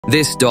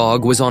This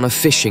dog was on a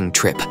fishing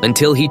trip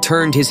until he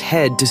turned his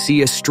head to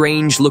see a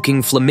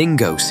strange-looking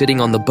flamingo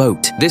sitting on the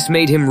boat. This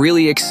made him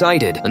really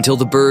excited until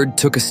the bird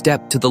took a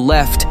step to the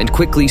left and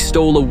quickly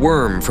stole a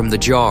worm from the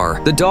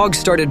jar. The dog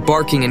started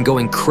barking and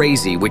going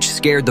crazy, which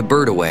scared the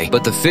bird away,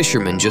 but the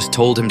fisherman just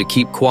told him to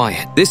keep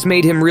quiet. This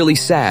made him really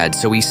sad,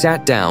 so he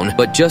sat down,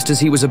 but just as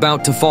he was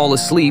about to fall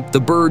asleep, the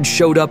bird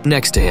showed up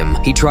next to him.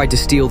 He tried to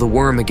steal the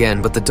worm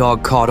again, but the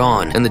dog caught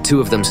on, and the two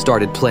of them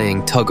started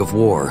playing tug of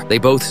war. They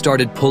both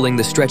started pulling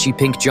the stretchy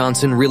Pink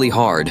Johnson really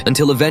hard,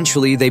 until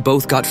eventually they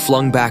both got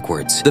flung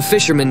backwards. The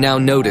fisherman now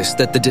noticed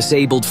that the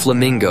disabled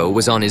flamingo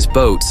was on his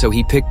boat, so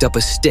he picked up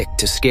a stick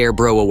to scare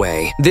Bro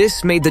away.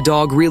 This made the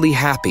dog really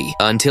happy,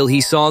 until he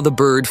saw the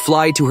bird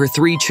fly to her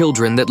 3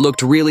 children that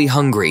looked really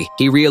hungry.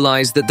 He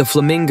realized that the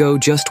flamingo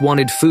just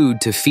wanted food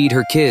to feed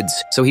her kids,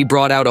 so he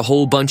brought out a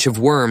whole bunch of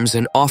worms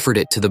and offered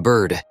it to the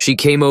bird. She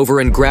came over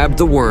and grabbed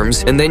the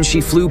worms, and then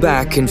she flew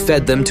back and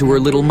fed them to her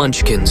little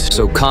munchkins.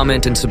 So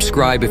comment and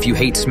subscribe if you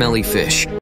hate smelly fish.